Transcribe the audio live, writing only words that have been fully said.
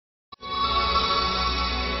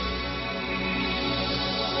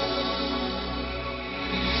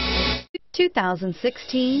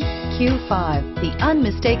2016 Q5. The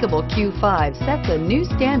unmistakable Q5 sets a new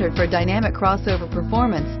standard for dynamic crossover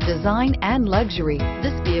performance, design, and luxury.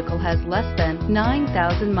 This vehicle has less than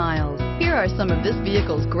 9,000 miles. Here are some of this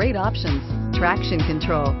vehicle's great options: traction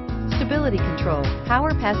control, stability control,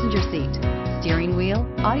 power passenger seat, steering wheel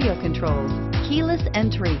audio controls, keyless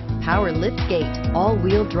entry, power lift gate,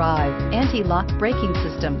 all-wheel drive, anti-lock braking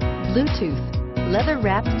system, Bluetooth,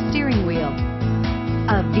 leather-wrapped steering wheel.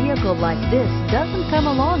 A vehicle like this doesn't come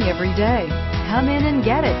along every day. Come in and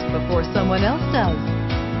get it before someone else does.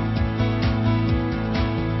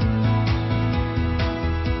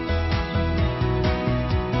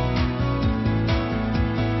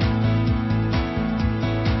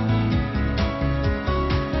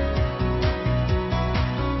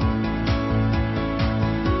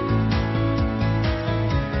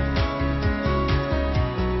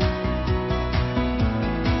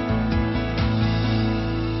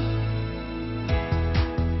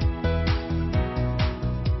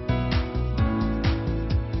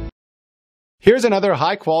 Here's another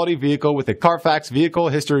high-quality vehicle with a Carfax Vehicle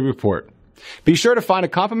History Report. Be sure to find a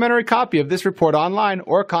complimentary copy of this report online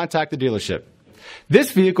or contact the dealership.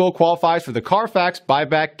 This vehicle qualifies for the Carfax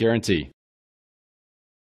Buyback Guarantee.